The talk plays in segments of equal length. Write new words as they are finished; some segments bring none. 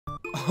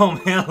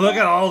Oh man, look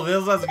at all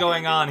this that's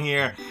going on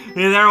here.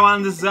 Hey there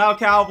everyone, this is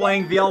Cal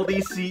playing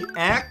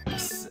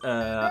vldcx.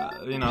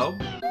 You know,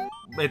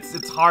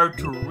 it's hard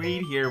to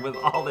read here with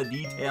all the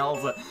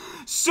details.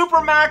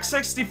 Super Max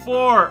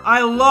 64,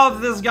 I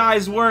love this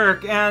guy's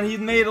work, and he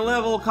made a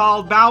level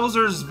called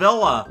Bowser's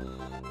Villa.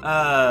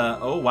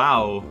 Oh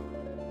wow.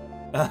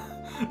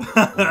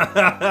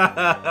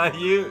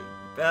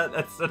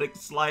 That's a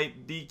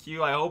slight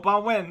DQ. I hope I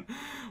win.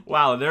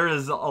 Wow, there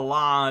is a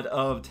lot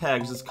of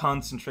text just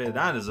concentrated.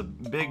 That is a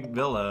big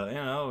villa, you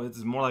know, it's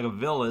more like a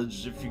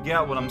village, if you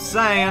get what I'm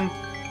saying.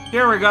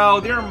 Here we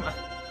go, dear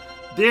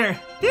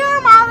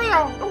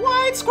Mario, the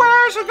white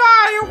squares are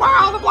guide you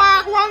while the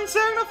black ones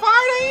signify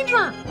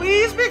danger.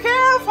 Please be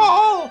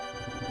careful.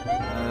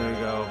 There we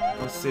go.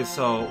 Let's see,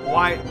 so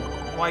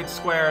white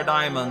square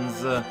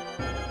diamonds,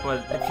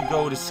 but if you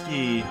go to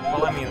ski,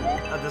 well, I mean,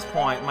 at this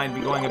point, it might be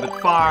going a bit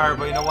far,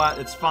 but you know what?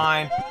 It's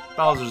fine.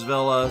 Bowser's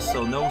Villa,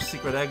 so no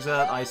secret exit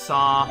I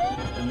saw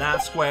in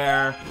that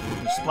square.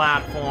 There's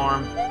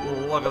platform.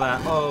 Look at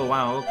that. Oh,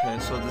 wow, okay,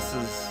 so this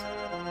is...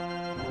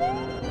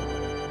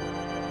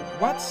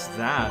 What's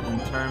that in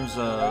terms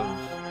of...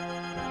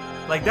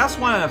 Like, that's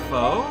one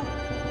FO?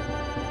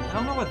 I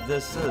don't know what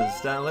this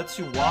is. That lets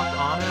you walk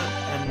on it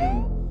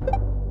and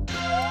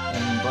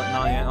but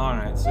not yet.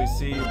 Alright, so you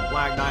see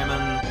black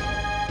diamond.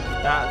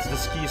 That's the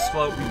ski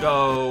slope you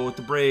go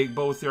to break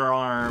both your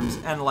arms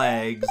and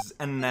legs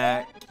and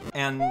neck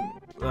and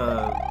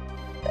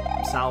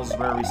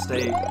Salisbury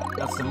State.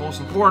 That's the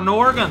most important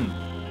organ.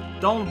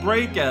 Don't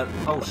break it.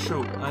 Oh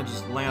shoot, I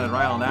just landed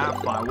right on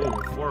that fly. Whoa,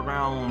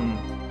 foreground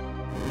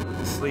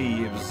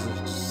sleeves,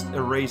 just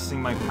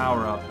erasing my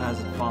power up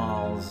as it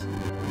falls,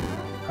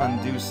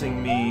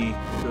 conducing me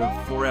to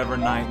a forever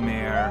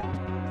nightmare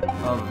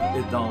of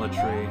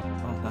idolatry.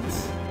 Oh,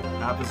 that's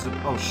happens to...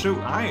 Oh shoot,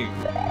 I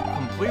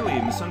completely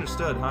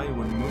misunderstood how you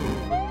would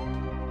move.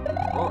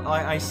 Oh,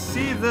 I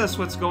see this,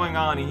 what's going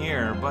on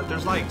here, but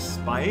there's like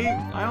spike?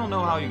 I don't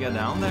know how you get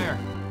down there.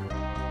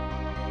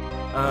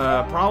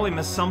 Probably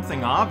missed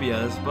something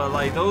obvious, but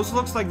like those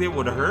looks like they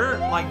would hurt.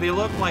 Like they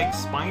look like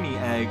spiny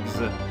eggs.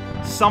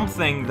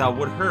 Something that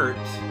would hurt.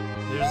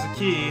 There's the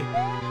key.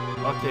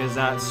 Okay, is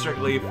that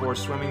strictly for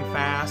swimming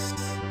fast?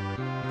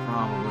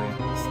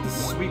 Probably.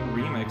 This sweet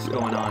remix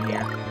going on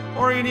here.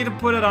 Or you need to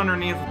put it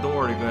underneath the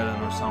door to get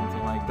in or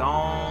something. Like,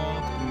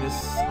 don't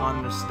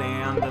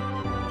misunderstand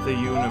the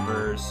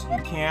universe.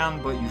 You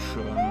can, but you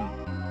shouldn't.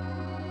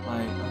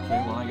 Like,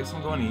 okay, well, I guess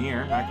I'm going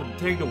here. I could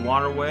take the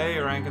waterway,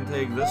 or I can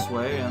take this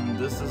way, and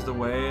this is the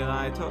way that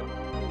I took.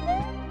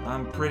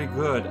 I'm pretty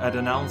good at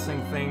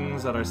announcing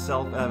things that are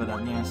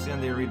self-evident. Yeah, see,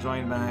 and they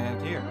rejoin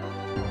back here.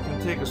 You can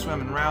take a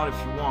swimming route if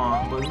you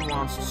want, but who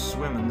wants to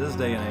swim in this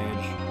day and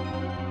age?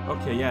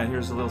 Okay, yeah,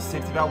 here's a little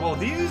safety valve. Well,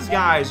 these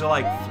guys are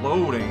like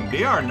floating.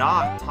 They are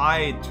not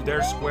tied to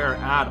their square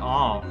at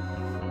all.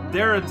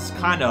 They're just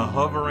kind of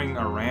hovering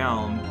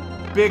around.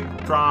 Big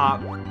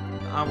drop.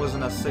 I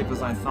wasn't as safe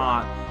as I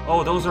thought.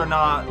 Oh, those are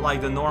not like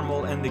the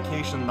normal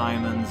indication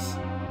diamonds.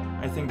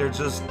 I think they're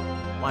just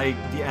like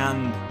the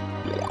end.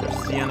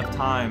 It's the end of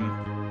time.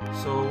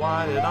 So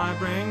why did I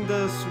bring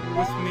this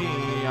with me?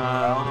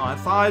 I don't know. I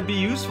thought it'd be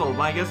useful,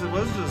 but I guess it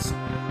was just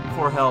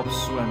for help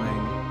swimming.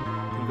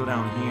 You can go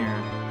down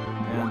here.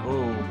 And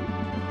oh,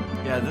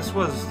 yeah, this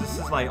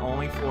is like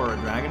only for a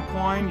dragon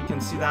coin. You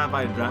can see that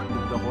by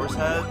the horse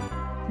head,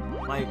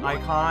 like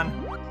icon.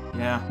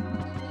 Yeah,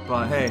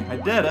 but hey, I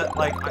did it.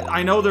 Like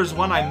I know there's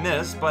one I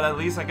missed, but at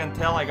least I can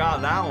tell I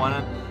got that one.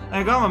 And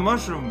I got my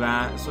mushroom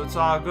bat, so it's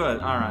all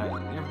good. All right,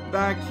 you're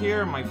back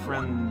here, my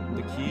friend.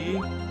 The key,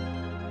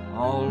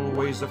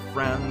 always a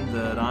friend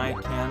that I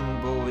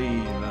can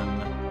believe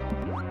in.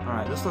 All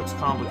right, this looks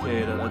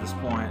complicated at this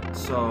point,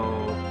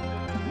 so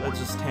let's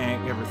just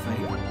tank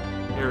everything.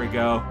 Here we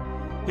go.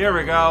 Here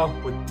we go.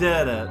 We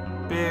did it.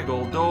 Big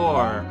old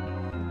door.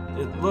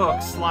 It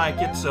looks like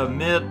it's a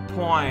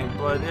midpoint,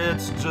 but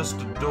it's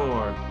just a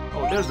door.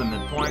 Oh, there's a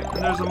midpoint,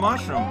 and there's a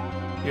mushroom.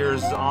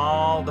 Here's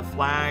all the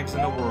flags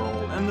in the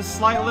world, and the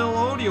slight little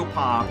audio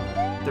pop.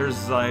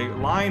 There's like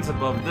lines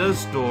above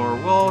this door.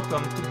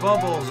 Welcome to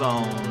Bubble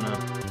Zone.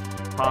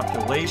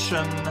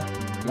 Population,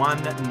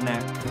 1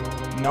 neck.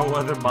 No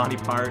other body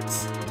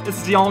parts.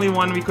 It's the only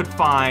one we could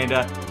find.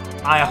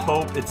 I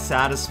hope it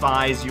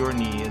satisfies your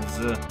needs.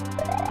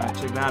 Alright,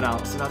 check that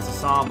out. So that's a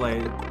saw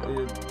blade.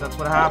 That's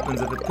what happens.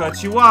 If it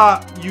cuts you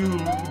up, you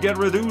get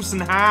reduced in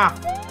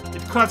half.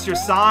 It cuts your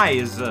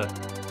size.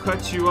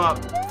 Cuts you up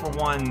for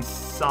one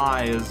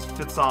size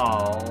fits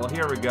all.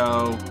 Here we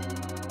go.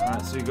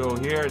 Alright, so you go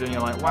here, then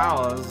you're like,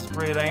 wow, this is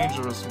pretty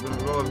dangerous. I'm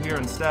gonna go up here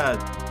instead.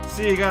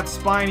 See, you got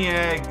spiny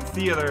egg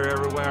theater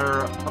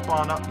everywhere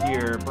up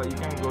here, but you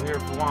can go here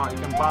if you want. You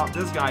can bop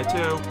this guy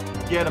too.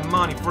 Get him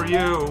money for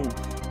you.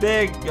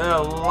 Big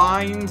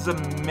lines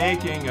of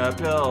making a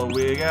pill.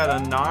 We got a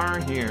Nar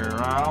here.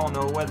 I don't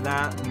know what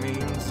that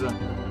means.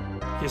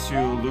 Guess you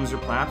lose your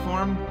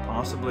platform?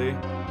 Possibly.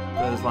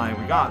 Because, like,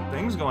 we got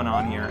things going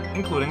on here,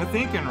 including a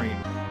thinking read.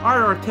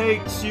 R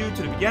takes you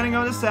to the beginning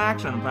of the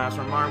section.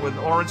 Platform marked with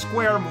orange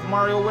square. Move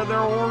Mario with their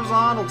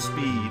horizontal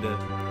speed.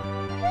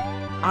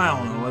 I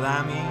don't know what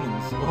that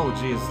means. Oh,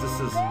 jeez, this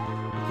is...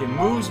 Okay,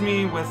 moves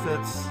me with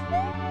its...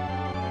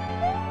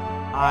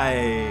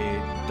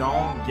 I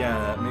don't get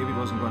it. Maybe it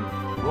wasn't going...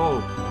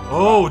 Whoa.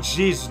 Oh,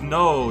 jeez,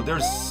 no.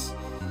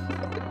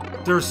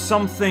 There's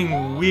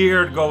something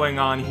weird going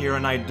on here,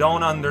 and I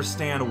don't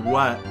understand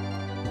what.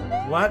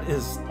 What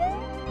is...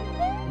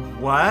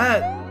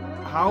 What?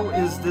 How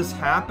is this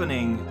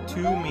happening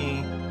to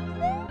me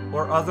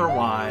or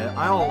otherwise?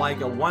 I don't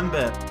like it one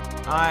bit.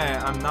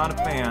 I'm not a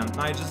fan.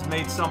 I just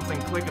made something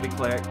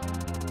clickety-click.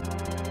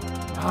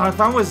 If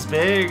I was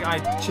big,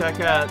 I'd check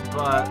it,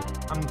 but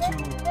I'm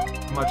too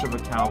much of a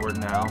coward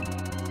now.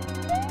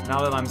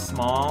 Now that I'm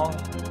small,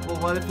 well,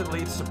 what if it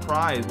leads to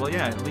prize? Well,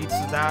 yeah, it leads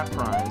to that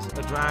prize,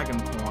 a dragon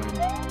coin.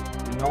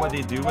 You know what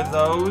they do with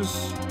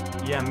those?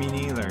 Yeah, me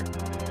neither.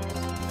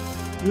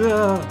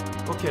 Yeah.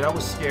 Okay, that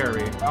was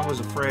scary. I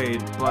was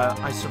afraid, but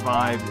I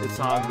survived. It's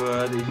all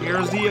good.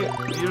 Here's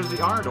the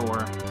R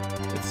door.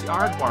 It's the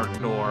aardvark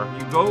door.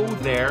 You go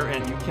there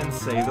and you can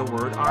say the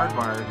word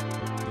aardvark.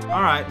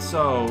 Alright,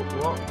 so,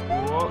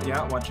 whoa,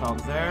 yeah, watch out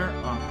there.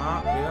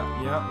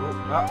 Yeah,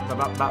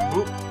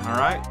 boop.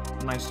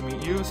 Alright, nice to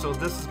meet you. So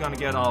this is gonna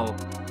get all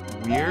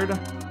weird.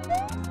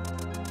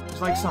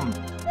 There's like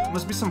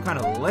must be some kind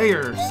of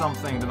layer or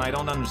something that I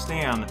don't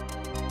understand.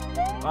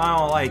 I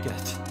don't like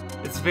it.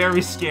 It's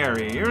very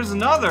scary. Here's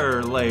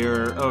another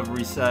layer of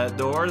reset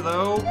door,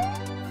 though,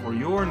 for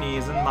your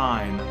needs and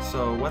mine.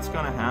 So what's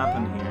gonna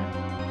happen here?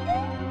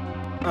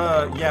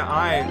 Yeah,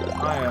 I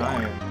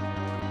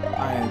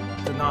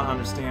did not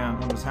understand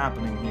what was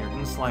happening here in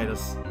the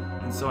slightest,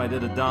 and so I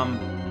did a dumb...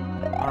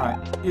 Alright.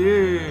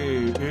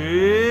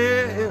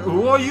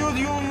 Oh,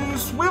 you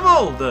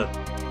swiveled!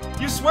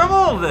 You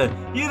swiveled!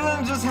 You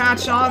didn't just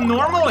hatch on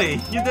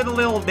normally! You did a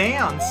little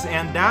dance,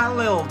 and that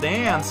little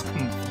dance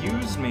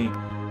confused me.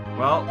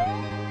 Well,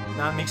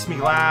 that makes me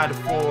glad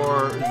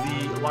for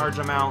the large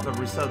amount of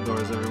reset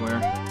doors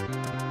everywhere.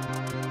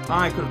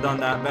 I could have done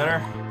that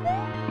better.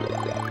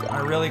 I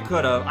really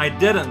could have. I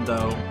didn't,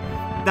 though.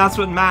 That's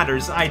what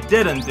matters. I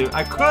didn't do.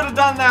 I could have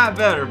done that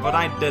better, but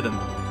I didn't.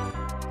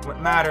 What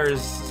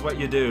matters is what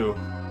you do,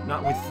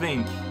 not what you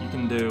think you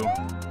can do.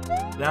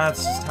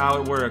 That's just how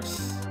it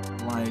works.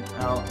 Like,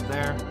 out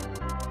there.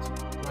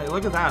 Like,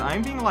 look at that.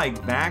 I'm being, like,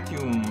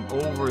 vacuumed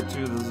over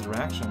to this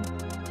direction.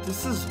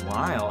 This is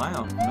wild. I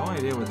have no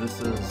idea what this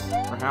is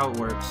or how it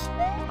works.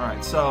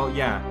 Alright, so,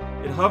 yeah.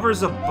 It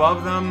hovers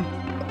above them.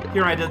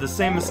 Here I did the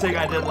same mistake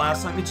I did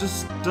last time. It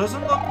just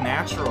doesn't look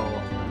natural.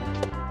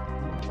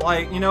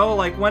 Like, you know,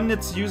 like when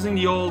it's using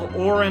the old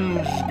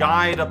orange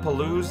guide to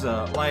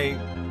Palooza, like,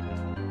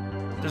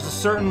 there's a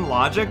certain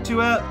logic to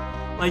it.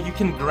 Like, you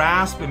can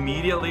grasp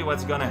immediately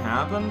what's gonna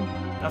happen.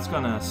 That's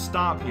gonna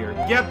stop here.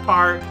 Get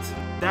parked.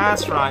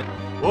 That's right.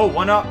 Whoa,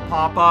 one up,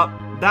 pop up.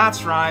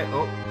 That's right.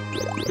 Oh,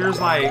 here's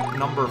like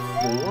number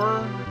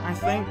 4, I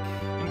think,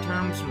 in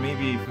terms,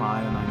 maybe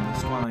 5, and I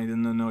missed one I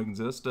didn't know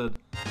existed.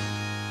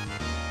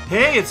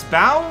 Hey, it's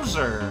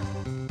Bowser!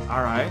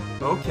 Alright,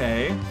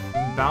 okay.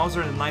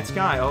 Bowser in the night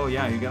sky. Oh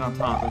yeah, you get on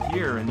top of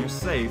here and you're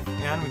safe.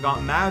 And we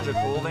got magic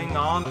holding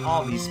on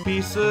all these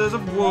pieces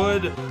of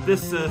wood.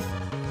 This is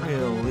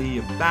really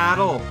a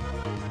battle.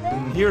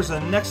 And here's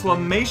an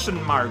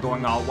exclamation mark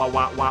going on. Wah,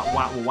 wah, wah,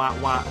 wah, wah,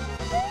 wah.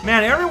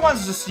 Man,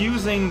 everyone's just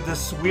using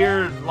this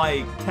weird,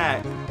 like,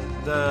 tech.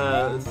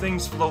 The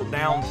things float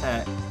down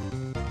tech.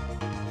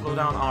 Float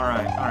down,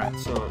 alright,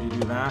 so you do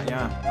that,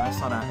 yeah, I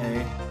saw that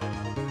A.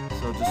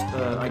 So just,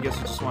 I guess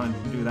you just want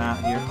to do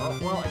that here. Oh,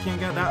 well, I can't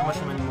get that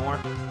mushroom anymore.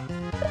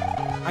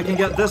 I can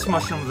get this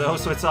mushroom, though,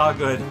 so it's all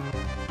good.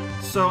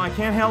 So I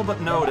can't help but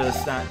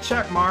notice that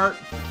checkmark,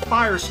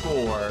 fire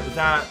score,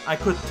 that I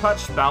could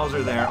touch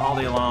Bowser there all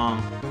day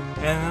long.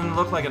 And it didn't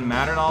look like it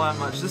mattered all that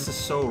much. This is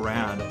so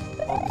rad.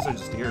 Oh, these are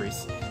just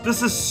earrings.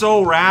 This is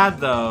so rad,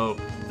 though.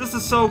 This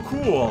is so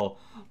cool.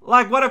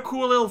 Like, what a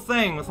cool little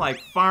thing with, like,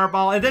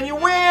 fireball. And then you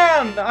win!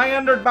 I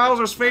entered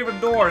Bowser's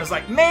favorite door. It's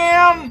like,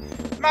 man!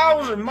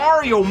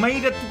 Mario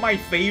made it to my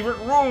favorite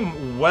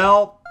room.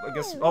 Well, I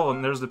guess... Oh,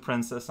 and there's the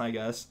princess, I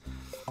guess.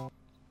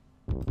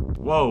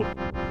 Whoa.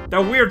 That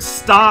weird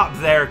stop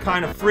there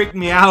kind of freaked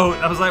me out.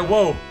 I was like,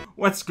 whoa,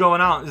 what's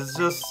going on? It's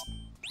just...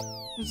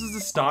 This is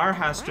the star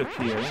has to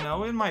appear, you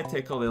know, it might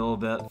take a little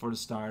bit for the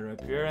star to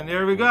appear, and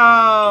there we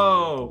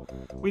go!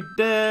 We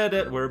did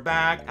it, we're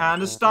back at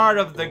the start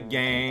of the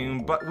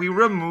game, but we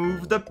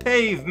removed the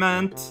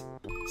pavement.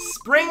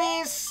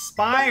 Springy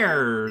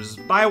Spires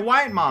by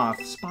White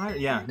Moth. Spire?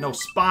 Yeah, no,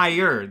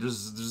 Spire.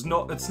 There's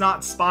no, it's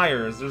not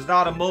Spires. There's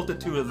not a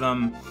multitude of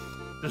them.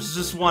 There's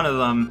just one of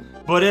them,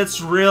 but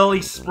it's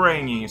really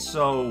springy,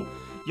 so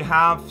you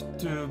have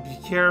to be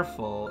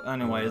careful.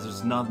 Anyways,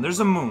 there's nothing.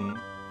 There's a moon.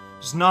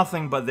 There's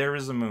nothing, but there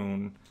is a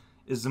moon.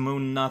 Is the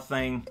moon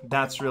nothing?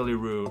 That's really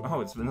rude. Oh,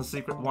 it's been a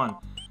secret one.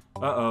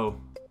 Uh-oh.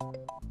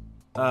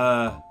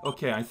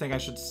 Okay, I think I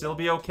should still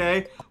be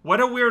okay. What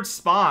a weird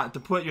spot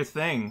to put your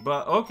thing,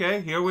 but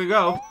okay, here we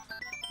go.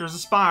 There's a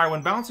spire.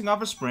 When bouncing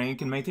off a spring, you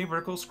can maintain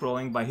vertical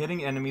scrolling by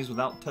hitting enemies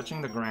without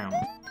touching the ground.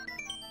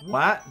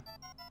 What?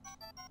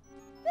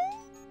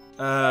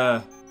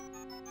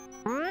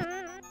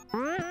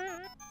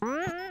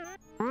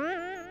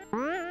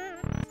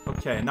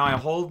 Okay, now I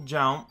hold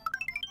jump.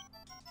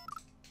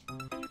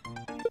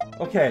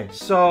 Okay,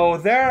 so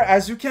there,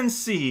 as you can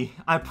see,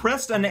 I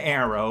pressed an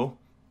arrow.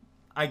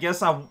 I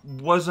guess I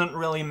wasn't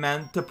really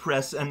meant to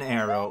press an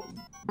arrow.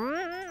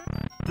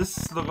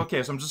 This, look,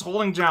 okay, so I'm just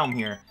holding jump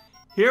here.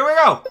 Here we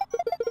go!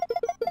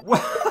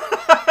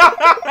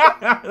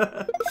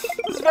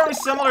 This is very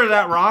similar to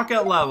that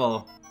rocket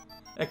level.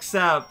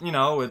 Except, you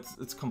know,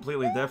 it's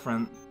completely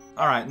different.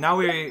 Alright, now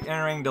we're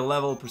entering the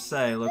level per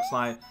se, looks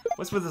like.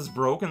 What's with this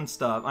broken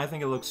stuff? I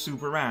think it looks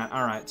super rad.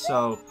 Alright,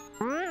 so...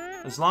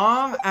 as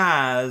long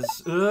as...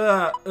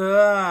 so...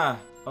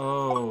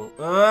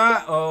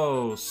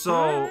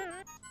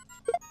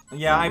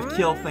 yeah, I've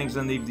killed things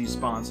and they've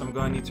despawned, so I'm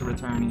going to need to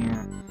return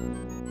here.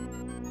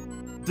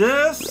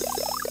 This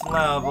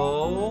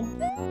level...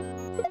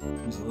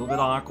 is a little bit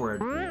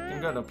awkward. You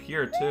can get up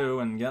here,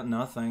 too, and get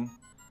nothing.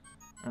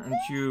 Aren't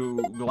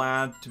you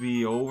glad to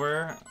be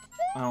over?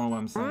 I don't know what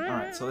I'm saying.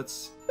 Alright, so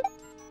let's...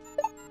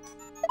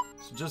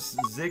 so just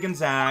zig and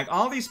zag.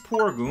 All these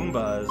poor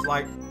Goombas,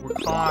 like, were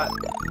caught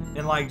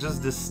in, like,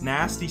 just this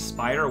nasty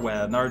spider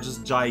web. And are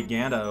just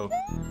giganto.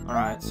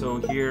 Alright, so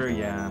here,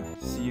 yeah.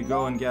 So you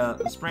go and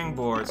get a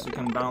springboard so you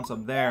can bounce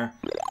up there.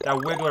 That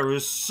Wiggler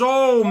is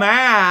so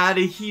mad!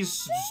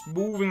 He's just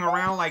moving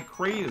around like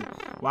crazy.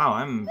 Wow,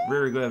 I'm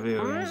very good at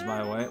video games,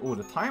 by the way. Oh,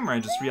 the timer I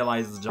just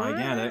realized is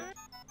gigantic.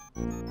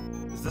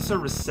 Is this a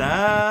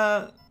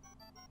reset?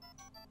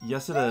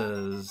 Yes, it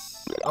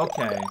is.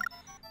 Okay.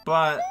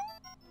 But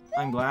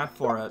I'm glad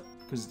for it,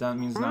 because that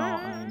means now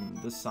I'm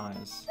this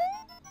size.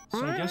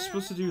 So I guess I'm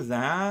supposed to do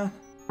that?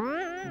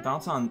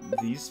 Bounce on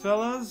these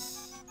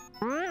fellas?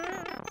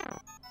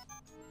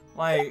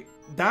 Like,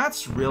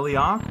 that's really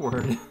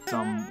awkward.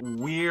 Some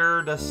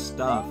weird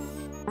stuff.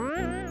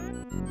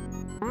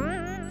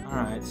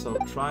 Alright, so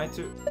try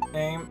to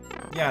aim.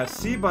 Yeah,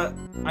 see, but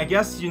I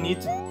guess you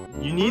need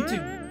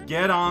to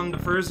get on the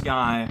first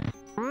guy.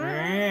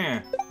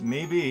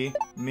 Maybe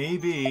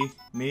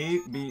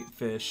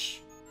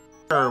fish.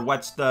 Or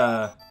what's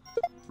the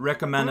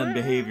recommended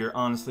behavior?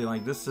 Honestly,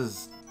 like, this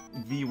is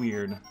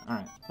weird.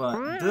 Alright,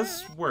 but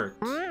this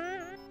worked.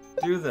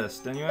 Do this,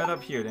 then you end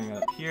up here, then you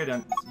end up here,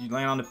 then you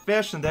land on the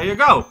fish, and there you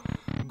go!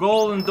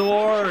 Golden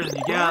door, and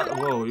you get,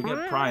 whoa, you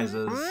get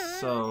prizes,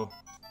 so...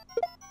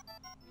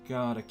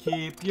 gotta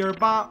keep your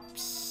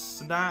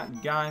bops.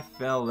 That guy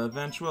fell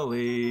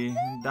eventually.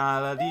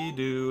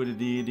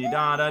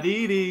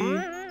 Da-da-dee-doo-da-dee-dee-da-da-dee-dee.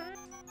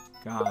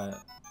 Got it.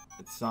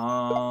 It's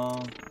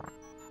all...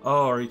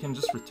 oh, or you can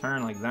just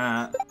return like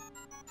that.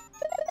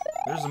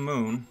 There's a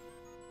moon.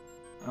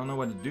 I don't know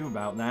what to do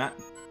about that.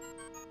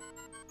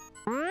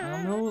 I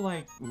don't know,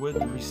 like, would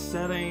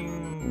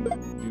resetting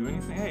do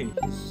anything? Hey,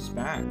 he's just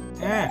back.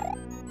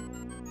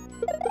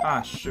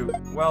 Ah, shoot.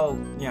 Well,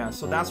 yeah,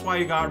 so that's why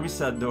you got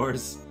reset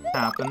doors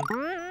happen.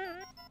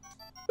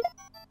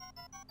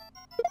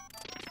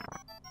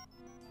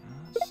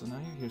 So now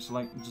you're here, so,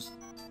 like, just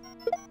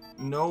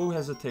no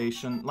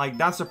hesitation. Like,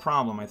 that's a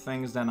problem, I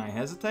think, is then I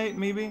hesitate,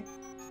 maybe?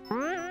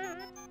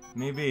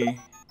 Maybe.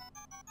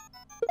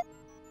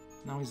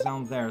 Now he's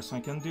down there, so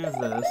I can do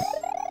this.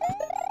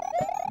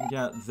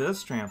 Get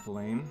this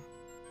trampoline.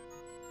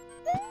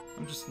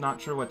 I'm just not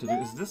sure what to do.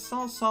 Is this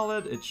all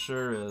solid? It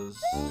sure is.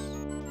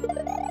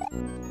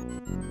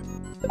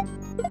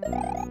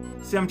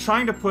 See, I'm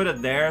trying to put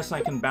it there so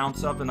I can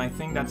bounce up, and I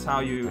think that's how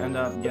you end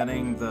up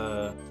getting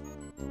the...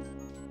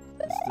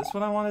 is this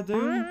what I want to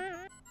do?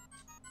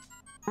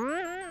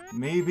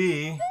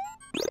 Maybe.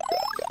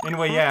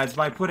 Anyway, yeah, it's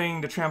by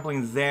putting the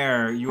trampoline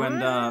there, you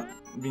end up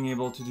being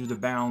able to do the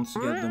bounce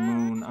to get the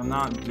moon. I'm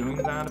not doing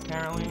that,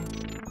 apparently.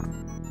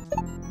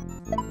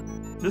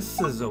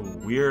 This is a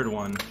weird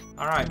one.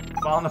 Alright,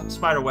 fall in the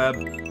spider web.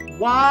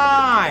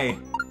 Why?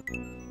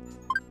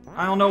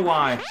 I don't know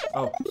why.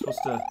 Oh, I'm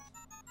supposed to...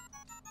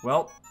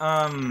 well,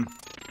 I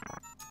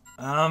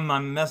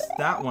messed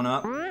that one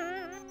up.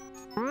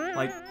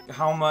 Like,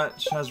 how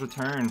much has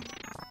returned?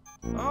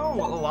 Oh,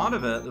 a lot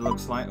of it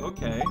looks like.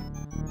 Okay.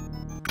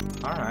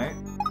 Alright.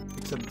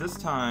 Except this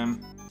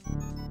time,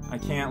 I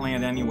can't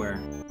land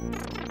anywhere.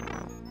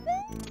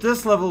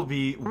 This level will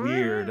be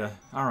weird.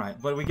 Alright,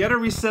 but we get a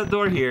reset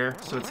door here,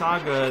 so it's all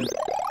good.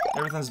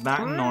 Everything's back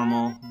to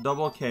normal.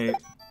 Double cape.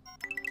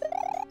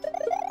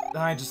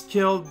 I just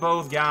killed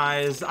both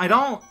guys. I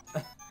don't...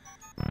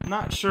 I'm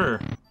not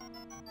sure.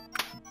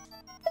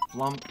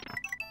 Flump.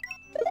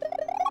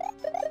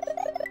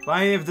 But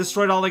I have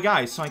destroyed all the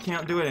guys, so I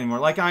can't do it anymore.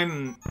 Like,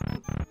 I'm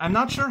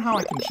not sure how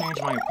I can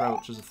change my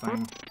approach is a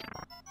thing.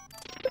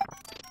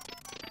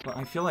 But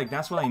I feel like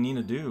that's what I need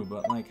to do,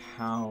 but, like,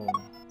 how?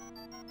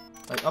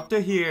 Like, up to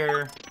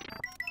here.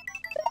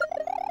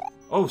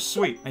 Oh,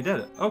 sweet. I did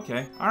it.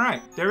 Okay.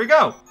 Alright. There we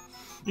go.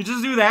 You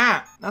just do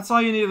that. That's all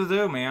you need to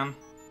do, man.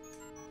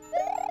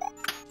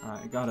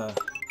 Alright, gotta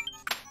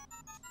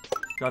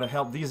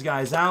help these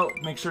guys out.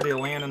 Make sure they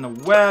land in the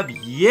web.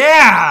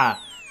 Yeah!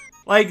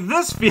 Like,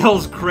 this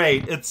feels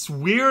great. It's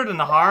weird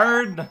and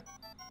hard.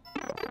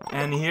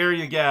 And here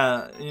you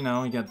get, you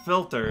know, you get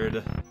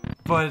filtered.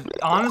 But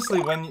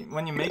honestly,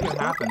 when you make it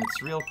happen,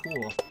 it's real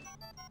cool.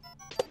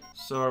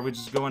 So are we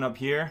just going up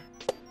here?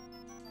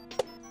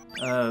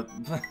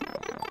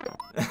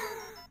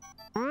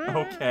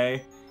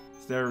 Okay.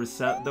 Is there a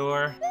reset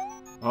door?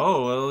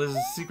 Oh, well, there's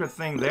a secret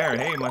thing there.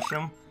 Hey,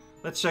 mushroom.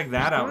 Let's check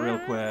that out real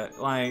quick.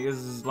 Like, this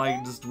is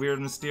like just weird,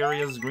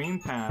 mysterious green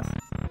path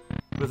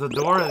with a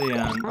door at the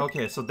end.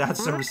 Okay, so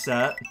that's the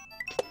reset.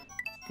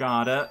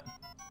 Got it.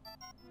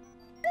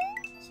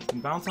 So I can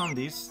bounce on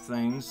these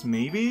things.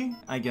 Maybe?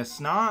 I guess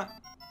not.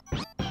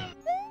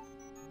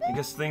 I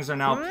guess things are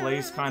now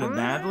placed kind of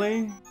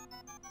badly.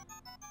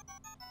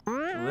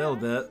 A little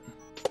bit.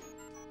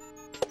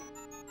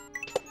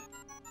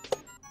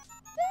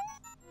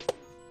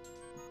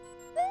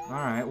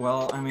 Alright,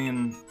 well, I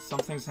mean,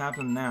 something's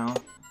happened now.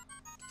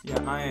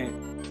 Yeah, I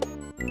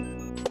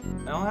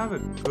don't have a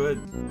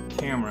good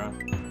camera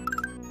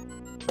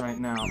right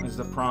now, is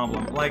the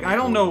problem. Like, I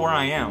don't know where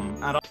I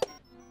am at all.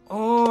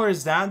 Oh,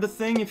 is that the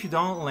thing? If you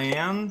don't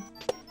land,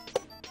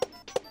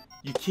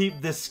 you keep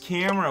this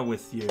camera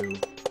with you.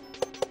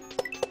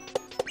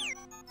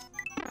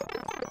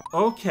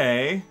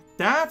 Okay,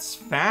 that's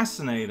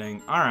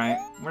fascinating. Alright,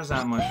 where's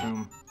that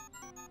mushroom?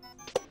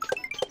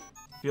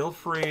 Feel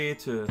free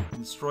to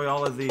destroy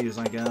all of these,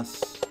 I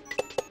guess.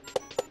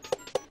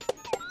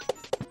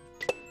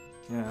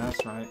 Yeah,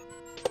 that's right.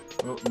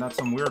 Oh, that's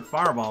some weird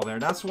fireball there.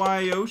 That's why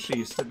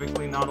Yoshi's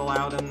typically not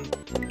allowed in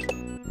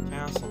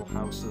castle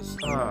houses.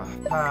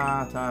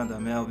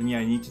 Melvin, yeah,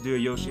 you need to do a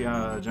Yoshi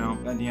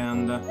jump at the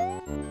end.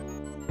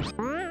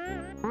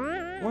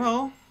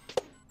 Well,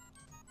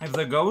 if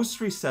the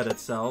ghost reset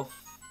itself,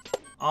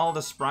 all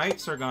the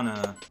sprites are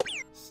gonna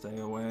stay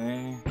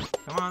away.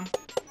 Come on.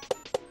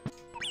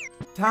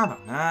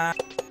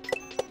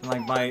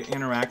 Like, by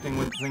interacting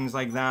with things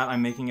like that,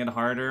 I'm making it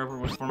harder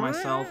for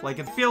myself. Like,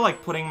 it feel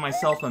like putting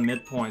myself a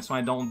midpoint so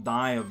I don't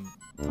die of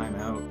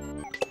timeout.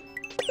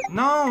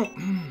 No!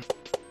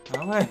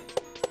 No way.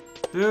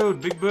 Dude,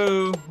 Big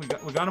Boo, we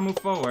gotta move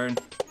forward.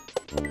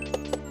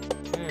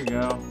 There you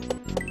go.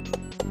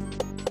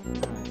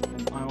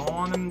 Alright, I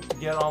want him to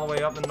get all the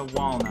way up in the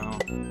wall now.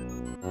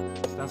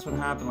 So that's what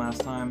happened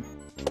last time.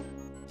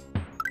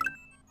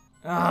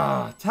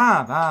 Ah,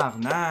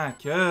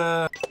 tabarnak!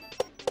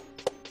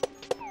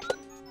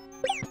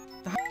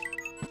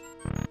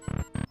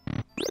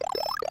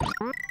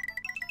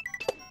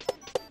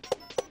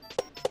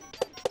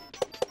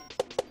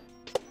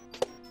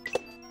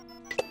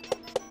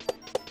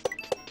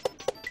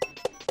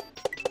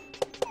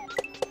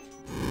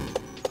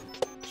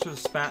 Should have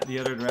spat the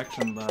other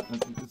direction, but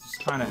it just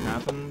kind of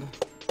happened.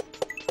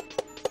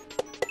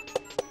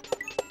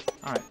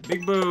 Alright,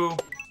 Big Boo.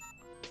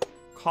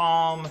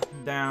 Calm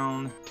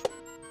down.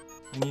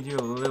 I need you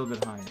a little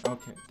bit higher.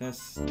 Okay,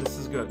 this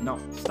is good. No,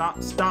 stop.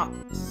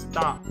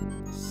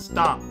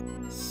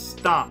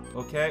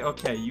 Okay,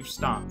 okay, you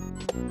stop.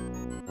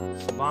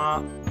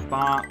 Bop,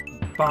 bop,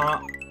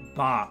 bop,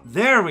 bop.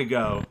 There we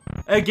go.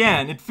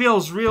 Again, it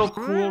feels real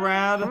cool,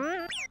 rad.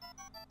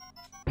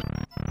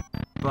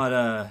 But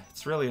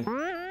it's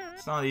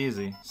not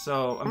easy.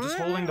 So I'm just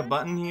holding the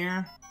button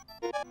here.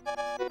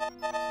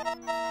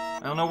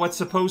 I don't know what's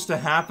supposed to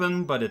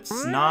happen, but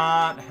it's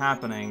not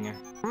happening.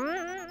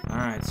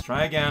 Alright, let's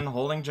try again,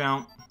 holding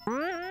jump.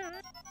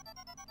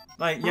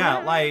 Like, yeah,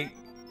 like,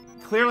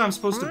 clearly I'm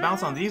supposed to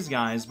bounce on these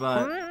guys,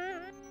 but...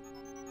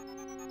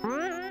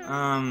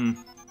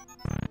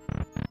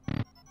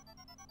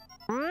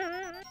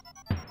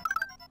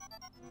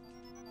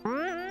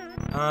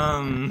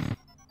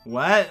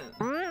 What?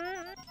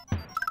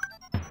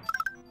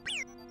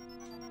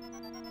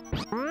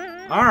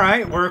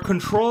 Alright, we're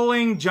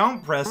controlling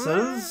jump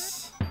presses.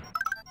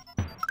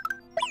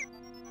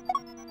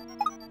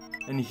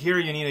 And here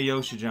you need a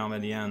Yoshi jump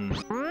at the end.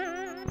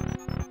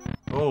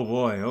 Oh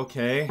boy,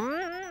 okay.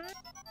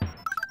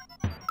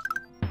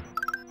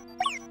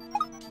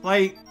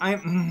 Like, I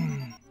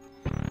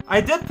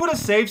did put a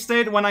save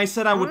state when I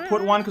said I would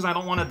put one because I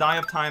don't want to die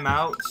of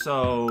timeout,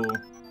 so...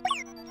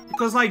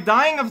 Because, like,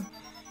 dying of...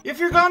 If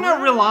you're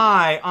gonna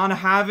rely on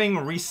having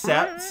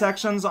reset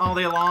sections all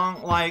day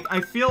long, like,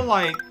 I feel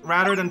like,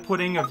 rather than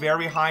putting a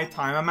very high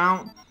time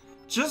amount,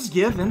 just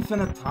give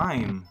infinite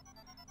time.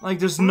 Like,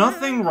 there's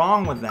nothing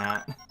wrong with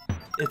that.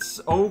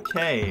 It's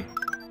okay.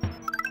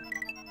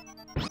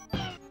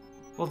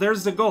 Well,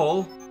 there's the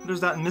goal.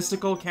 There's that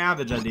mystical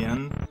cabbage at the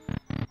end.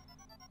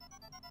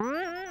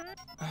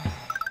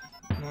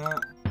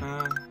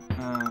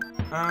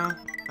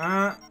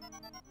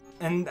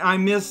 And I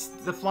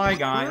missed the fly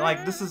guy.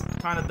 Like, this is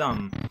kind of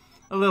dumb.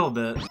 A little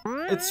bit.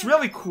 It's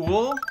really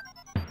cool,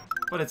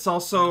 but it's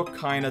also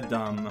kind of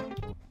dumb.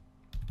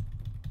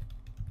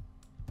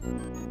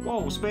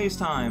 Whoa, space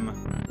time.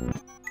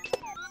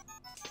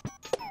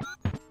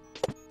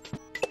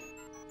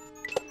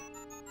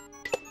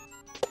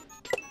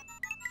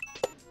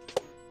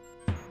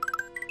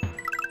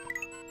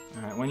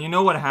 Alright, when you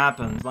know what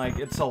happens, like,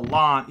 it's a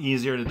lot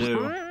easier to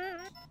do.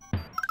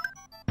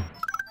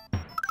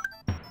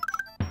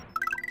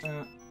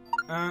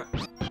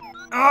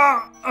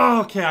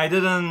 Okay, I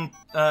didn't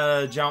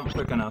jump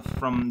quick enough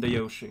from the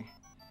Yoshi.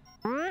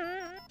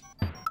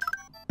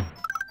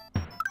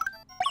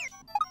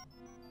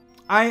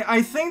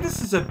 I think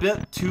this is a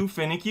bit too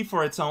finicky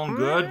for its own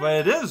good,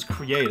 but it is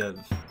creative.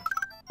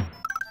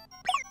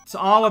 It's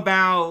all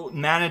about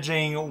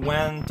managing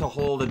when to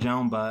hold a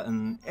jump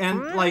button,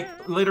 and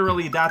like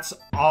literally that's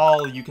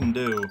all you can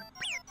do.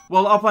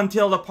 Well, up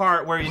until the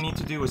part where you need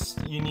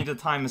to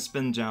time a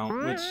spin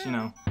jump, which, you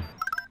know,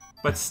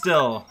 but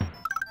still.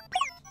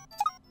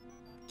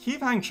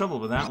 Keep having trouble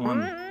with that one.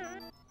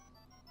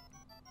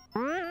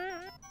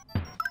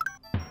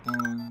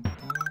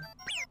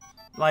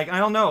 Like, I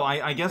don't know,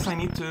 I guess I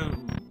need to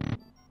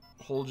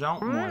hold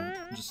jump more,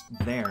 just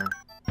there.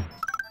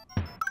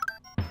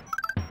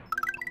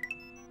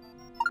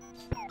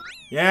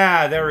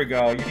 Yeah, there we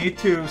go. You need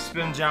to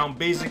spin jump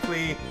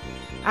basically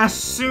as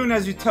soon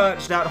as you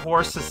touch that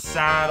horse's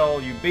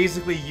saddle. You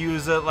basically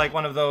use it like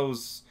one of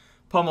those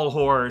pommel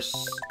horse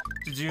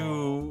to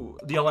do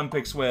the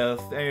Olympics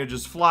with, and you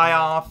just fly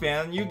off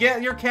and you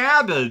get your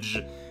cabbage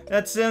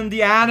that's in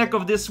the attic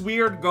of this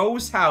weird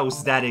ghost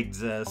house that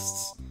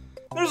exists.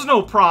 There's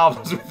no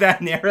problems with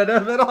that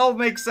narrative, it all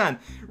makes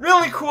sense.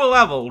 Really cool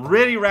level,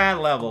 really rad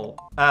level,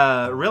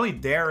 really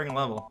daring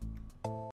level.